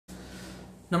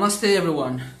Namaste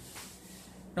everyone.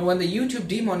 Now when the YouTube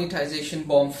demonetization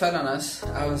bomb fell on us,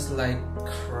 I was like,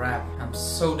 crap, I'm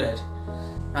so dead.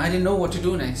 I didn't know what to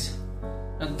do next.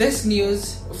 Now this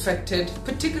news affected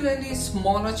particularly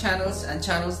smaller channels and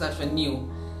channels that were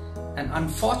new. And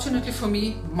unfortunately for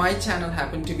me, my channel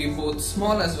happened to be both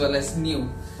small as well as new.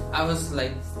 I was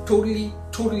like totally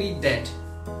dead.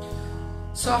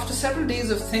 So after several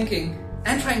days of thinking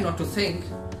and trying not to think,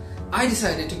 I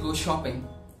decided to go shopping.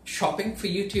 Shopping for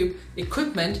YouTube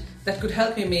equipment that could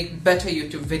help me make better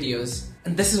YouTube videos.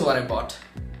 And this is what I bought.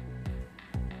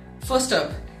 First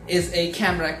up is a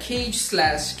camera cage /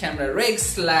 camera rig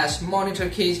 / monitor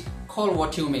cage, call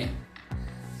what you may.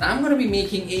 Now I'm going to be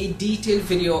making a detailed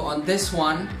video on this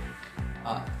one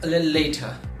a little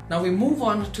later. Now we move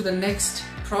on to the next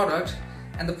product,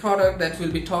 and the product that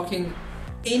we'll be talking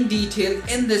in detail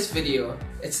in this video.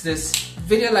 It's this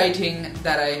video lighting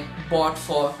that I bought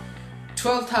for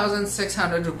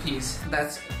 12,600 rupees.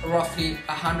 That's roughly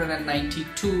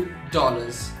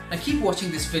 $192. Now keep watching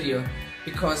this video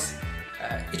because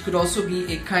it could also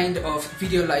be a kind of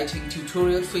video lighting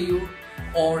tutorial for you,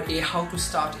 or a how to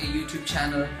start a YouTube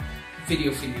channel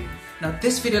video for you. Now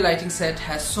this video lighting set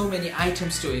has so many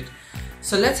items to it,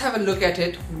 so let's have a look at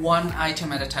it one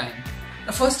item at a time.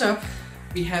 Now first up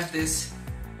we have this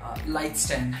light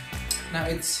stand. Now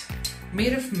it's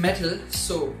made of metal,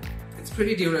 so it's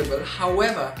pretty durable.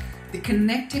 However, the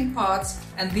connecting parts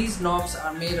and these knobs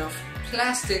are made of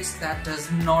plastics that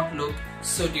does not look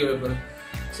so durable.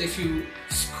 So if you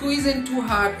squeeze in too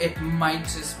hard, it might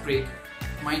just break.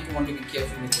 Might want to be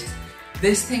careful with this.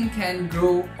 This thing can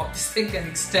grow, or this thing can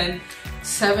extend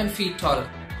 7 feet tall.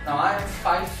 Now I am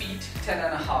 5 feet 10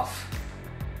 and a half,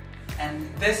 and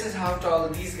this is how tall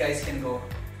these guys can go.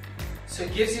 So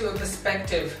it gives you a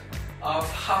perspective of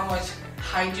how much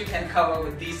height you can cover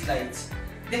with these lights.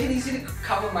 They can easily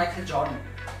cover Michael Jordan,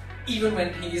 even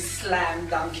when he is slam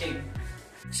dunking.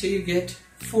 So you get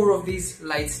 4 of these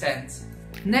light stands.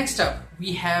 Next up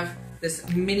we have this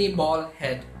mini ball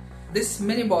head. This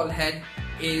mini ball head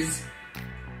is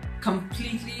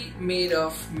completely made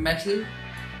of metal.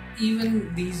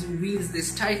 Even these wheels,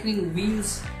 these tightening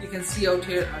wheels you can see out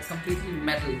here are completely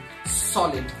metal,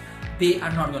 solid. They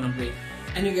are not gonna break.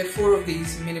 And you get 4 of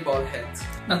these mini ball heads.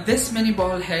 Now this mini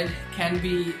ball head can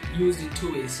be used in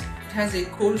 2 ways. It has a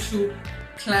cold shoe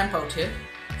clamp out here.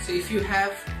 So if you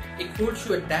have a cold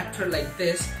shoe adapter like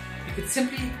this, you could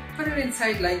simply put it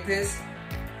inside like this,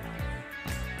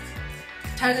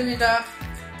 tighten it up,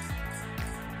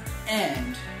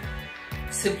 and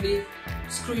simply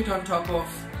screw it on top of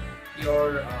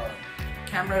your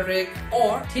camera rig,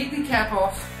 or take the cap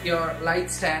off your light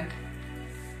stand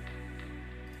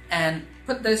and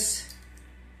put this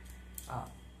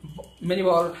mini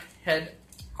ball head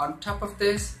on top of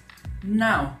this.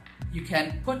 Now you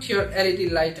can put your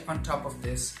LED light on top of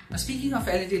this. Now speaking of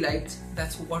LED lights,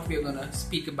 that's what we're gonna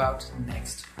speak about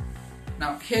next.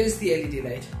 Now here is the LED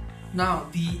light. Now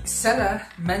the seller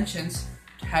mentions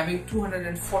having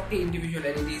 240 individual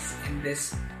LEDs in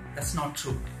this. That's not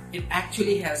true. It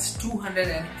actually has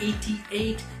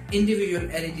 288 individual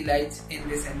LED lights in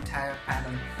this entire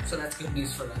panel. So that's good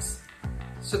news for us.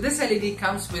 So this LED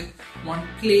comes with one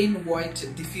plain white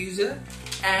diffuser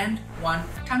and one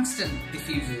tungsten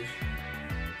diffuser.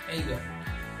 There you go.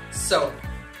 So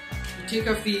you take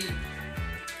off the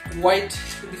white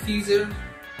diffuser,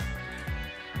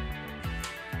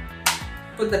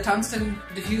 put the tungsten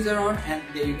diffuser on, and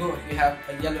there you go. You have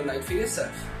a yellow light for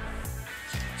yourself.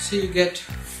 So you get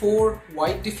 4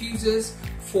 white diffusers,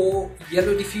 4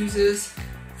 yellow diffusers,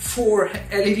 4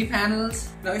 LED panels.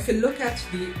 Now if you look at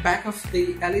the back of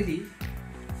the LED,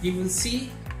 you will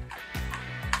see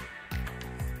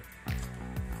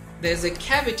there's a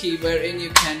cavity wherein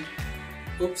you can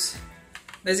put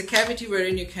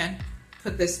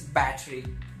this battery.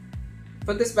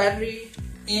 Put this battery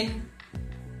in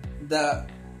the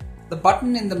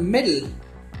button in the middle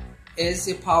is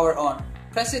a power on.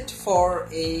 Press it for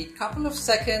a couple of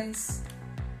seconds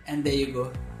and there you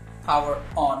go, power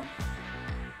on.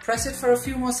 Press it for a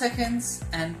few more seconds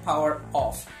and power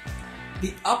off.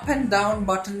 The up and down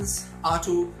buttons are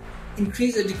to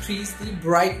increase or decrease the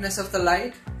brightness of the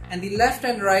light, and the left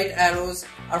and right arrows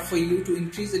are for you to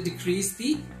increase or decrease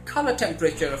the color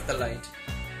temperature of the light.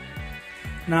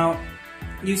 Now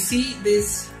you see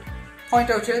this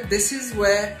point out here, this is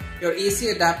where your AC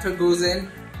adapter goes in.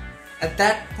 At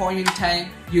that point in time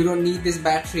you don't need this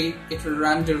battery, it will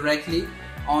run directly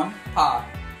on power.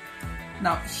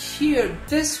 Now here,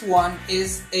 this one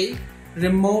is a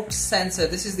remote sensor.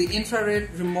 This is the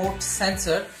infrared remote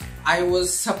sensor. I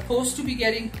was supposed to be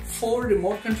getting 4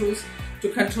 remote controls, to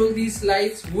control these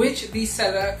lights, which the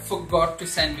seller forgot to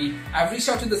send me. I've reached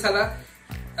out to the seller.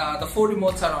 The 4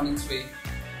 remotes are on its way.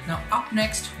 Now up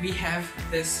next we have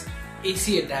this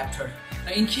AC adapter.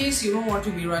 Now in case you don't want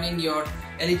to be running your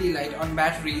LED light on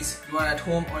batteries, you are at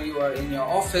home or you are in your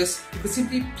office, you could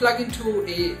simply plug into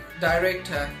a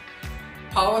direct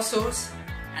power source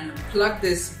and plug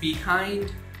this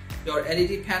behind your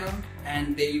LED panel,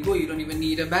 and there you go, you don't even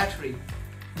need a battery.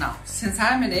 Now since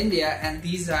I'm in India and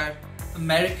these are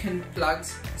American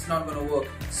plugs, it's not going to work.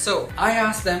 So I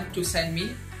asked them to send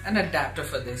me an adapter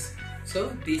for this.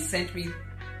 So they sent me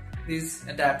these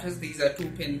adapters. These are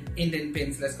 2-pin Indian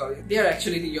pins, let's call it. They are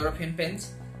actually the European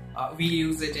pins. We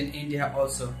use it in India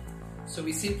also. So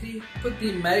we simply put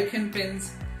the American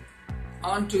pins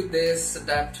onto this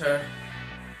adapter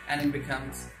and it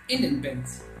becomes Indian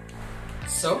pins.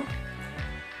 So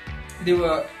they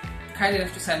were kind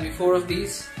enough to send me 4 of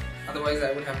these. Otherwise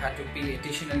I would have had to pay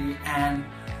additionally and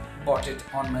bought it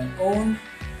on my own.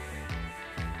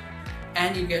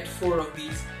 And you get 4 of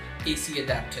these AC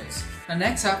adapters. Now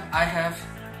next up I have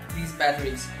these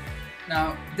batteries.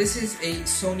 Now this is a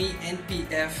Sony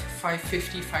NPF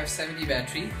 550-570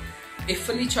 battery. A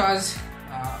fully charged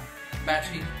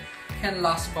battery can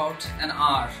last about an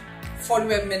hour,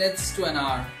 45 minutes to an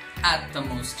hour at the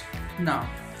most. Now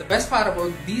the best part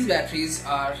about these batteries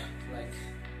are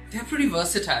they're pretty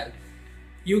versatile.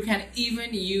 You can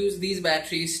even use these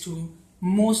batteries to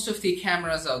most of the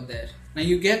cameras out there. Now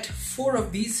you get 4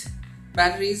 of these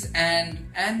batteries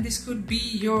and this could be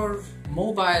your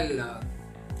mobile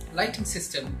lighting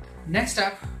system. Next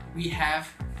up we have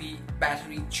the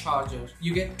battery charger.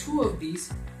 You get 2 of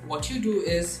these. What you do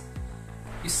is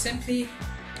you simply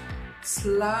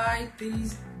slide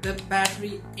the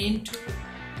battery into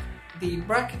the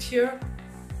bracket here,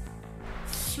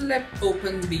 flip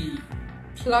open the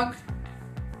plug,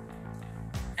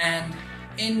 and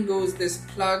in goes this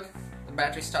plug. The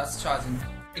battery starts charging.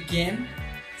 Again,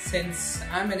 since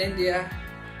I'm in India,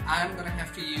 I'm gonna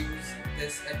have to use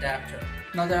this adapter.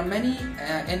 Now there are many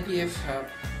NPF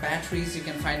batteries you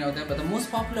can find out there, but the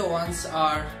most popular ones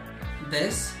are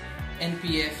this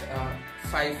NPF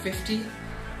 550,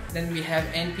 then we have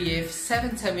NPF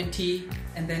 770,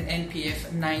 and then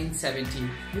NPF 970.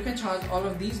 You can charge all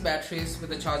of these batteries with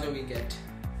the charger we get.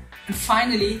 And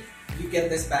finally, you get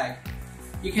this bag.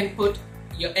 You can put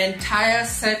your entire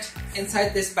set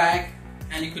inside this bag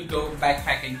and you could go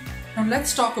backpacking. Now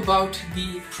let's talk about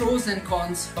the pros and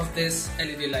cons of this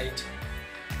LED light.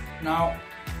 Now,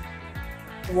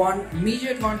 one major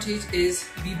advantage is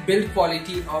the build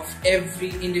quality of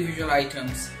every individual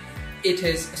items. It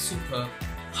is superb.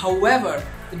 However,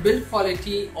 the build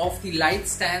quality of the light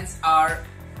stands are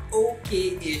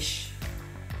okay-ish.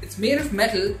 It's made of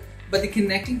metal, but the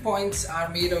connecting points are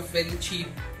made of very cheap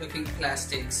looking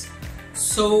plastics.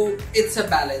 So it's a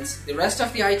balance. The rest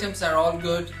of the items are all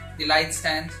good. The light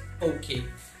stand, okay.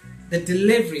 The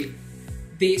delivery,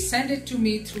 they sent it to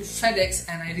me through FedEx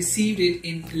and I received it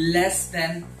in less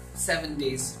than 7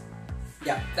 days.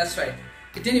 Yeah, that's right.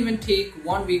 It didn't even take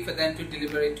 1 week for them to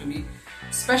deliver it to me,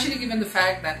 especially given the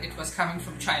fact that it was coming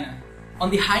from China. On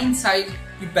the hindsight,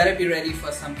 you better be ready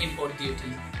for some import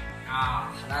duty.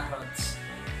 Ah, that hurts.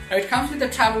 Now it comes with a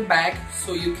travel bag,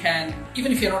 so you can,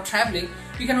 even if you're not traveling,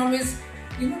 you can always,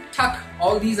 tuck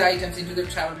all these items into the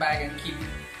travel bag and keep it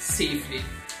safely.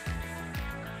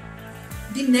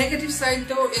 The negative side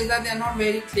though is that they're not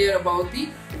very clear about the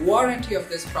warranty of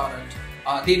this product.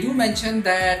 They do mention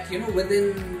that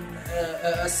within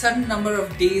a certain number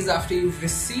of days after you've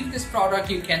received this product,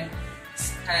 you can,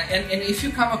 and if you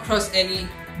come across any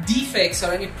defects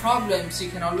or any problems, you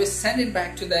can always send it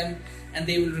back to them and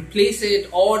they will replace it,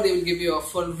 or they will give you a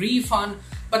full refund.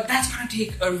 But that's going to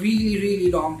take a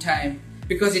really long time,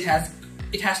 because it has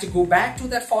to go back to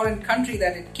that foreign country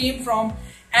that it came from,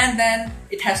 and then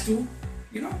it has to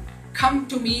come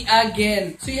to me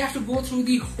again. So you have to go through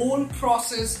the whole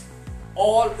process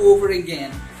all over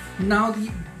again. Now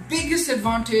the biggest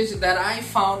advantage that I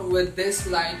found with this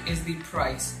light is the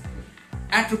price.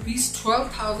 At rupees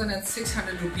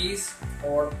 12,600 rupees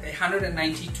or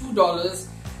 $192,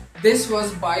 this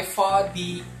was by far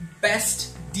the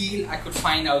best deal I could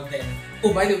find out there.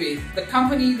 Oh, by the way, the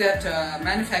company that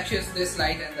manufactures this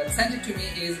light and that sent it to me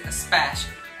is Spash,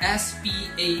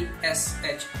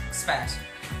 S-P-A-S-H, Spash.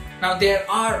 Now there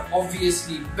are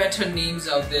obviously better names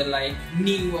out there like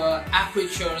Newer,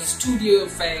 Aperture, Studio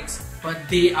Effects, but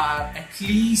they are at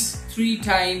least 3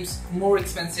 times more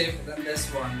expensive than this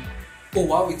one. Oh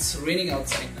wow, it's raining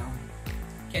outside now.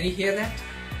 Can you hear that?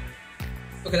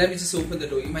 Okay, let me just open the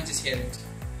door, you might just hear it.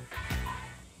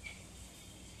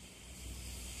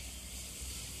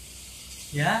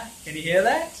 Yeah, can you hear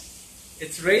that?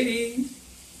 It's raining.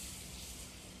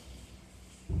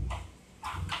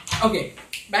 Okay,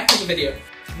 back to the video.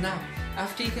 Now,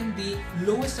 I've taken the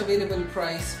lowest available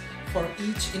price for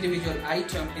each individual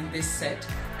item in this set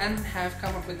and have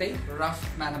come up with a rough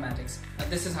mathematics. Now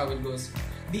this is how it goes.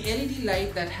 The LED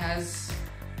light that has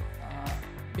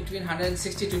between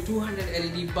 160 to 200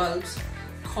 LED bulbs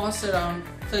costs around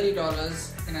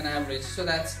 $30 in an average. So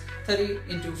that's 30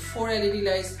 into 4 LED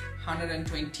lights,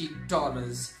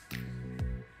 $120.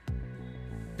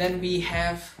 Then we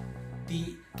have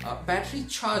the battery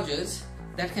chargers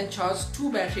that can charge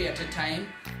 2 batteries at a time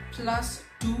plus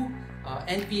 2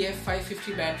 NPF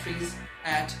 550 batteries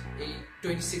at a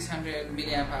 2600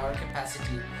 milliamp hour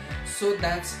capacity. So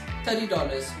that's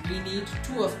 $30. We need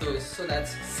 2 of those, so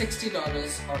that's $60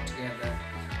 altogether.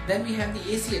 Then we have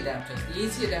the AC adapters. The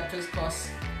AC adapters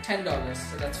cost $10,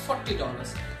 so that's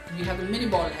 $40. And we have the mini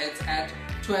ball heads at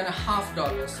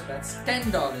 $2.50, so that's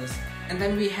 $10. And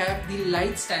then we have the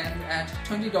light stand at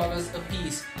 $20 a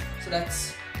piece, so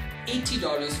that's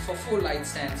 $80 for 4 light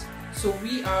stands. So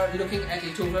we are looking at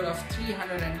a total of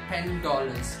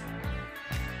 $310.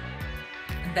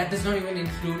 And that does not even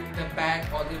include the bag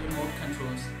or the remote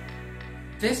controls.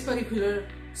 This particular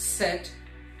set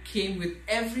came with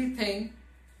everything,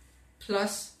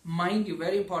 plus, mind you,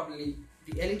 very importantly,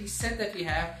 the LED set that we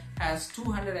have has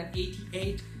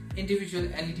 288 individual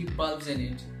LED bulbs in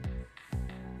it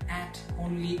at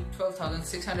only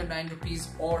 12,609 rupees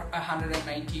or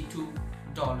 $192.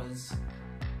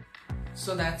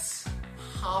 So that's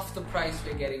half the price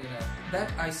we're getting it at.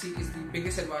 That I see is the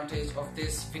biggest advantage of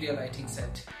this video lighting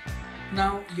set.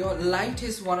 Now, your light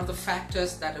is one of the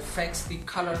factors that affects the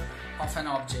color of an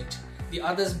object. The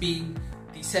others being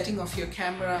the setting of your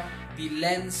camera, the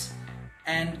lens,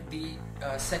 and the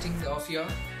settings of your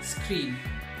screen.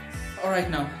 Alright,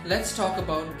 now let's talk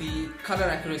about the color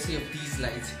accuracy of these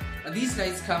lights. These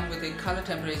lights come with a color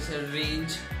temperature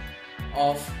range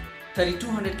of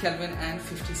 3200 Kelvin and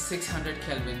 5600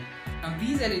 Kelvin. Now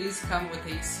these LEDs come with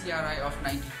a CRI of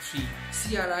 93.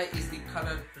 CRI is the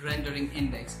color rendering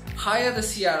index. Higher the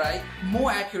CRI,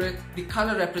 more accurate the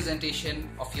color representation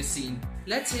of your scene.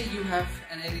 Let's say you have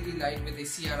an LED light with a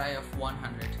CRI of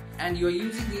 100 and you're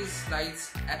using these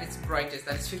lights at its brightest,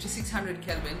 that is 5600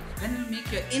 Kelvin, then you make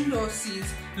your indoor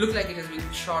scenes look like it has been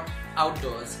shot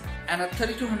outdoors. And at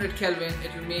 3200 Kelvin,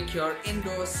 it will make your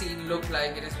indoor scene look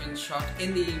like it has been shot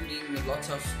in the evening with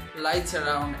lots of lights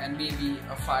around and maybe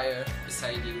a fire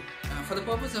beside you. For the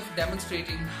purpose of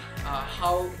demonstrating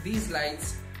how these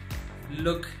lights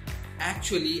look,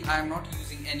 actually I'm not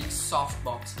using any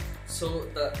softbox. So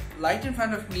the light in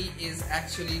front of me is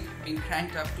actually being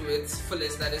cranked up to its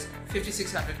fullest, that is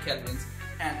 5600 kelvins,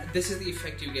 and this is the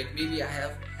effect you get. Maybe I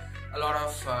have a lot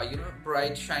of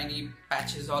bright shiny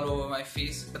patches all over my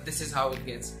face, but this is how it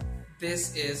gets.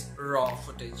 This is raw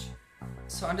footage.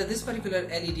 So under this particular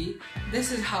LED,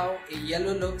 this is how a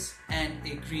yellow looks and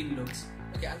a green looks.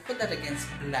 Okay, I'll put that against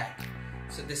black.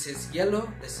 So this is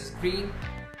yellow, this is green,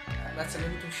 that's a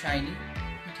little too shiny.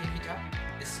 You take it up.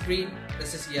 This is green,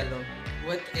 this is yellow,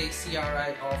 with a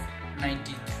CRI of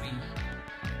 93.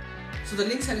 So the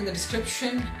links are in the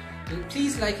description.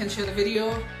 Please like and share the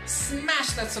video.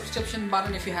 Smash that subscription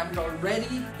button if you haven't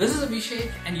already. This is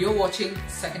Abhishek and you're watching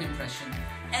Second Impression.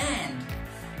 And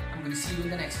I'm going to see you in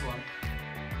the next one.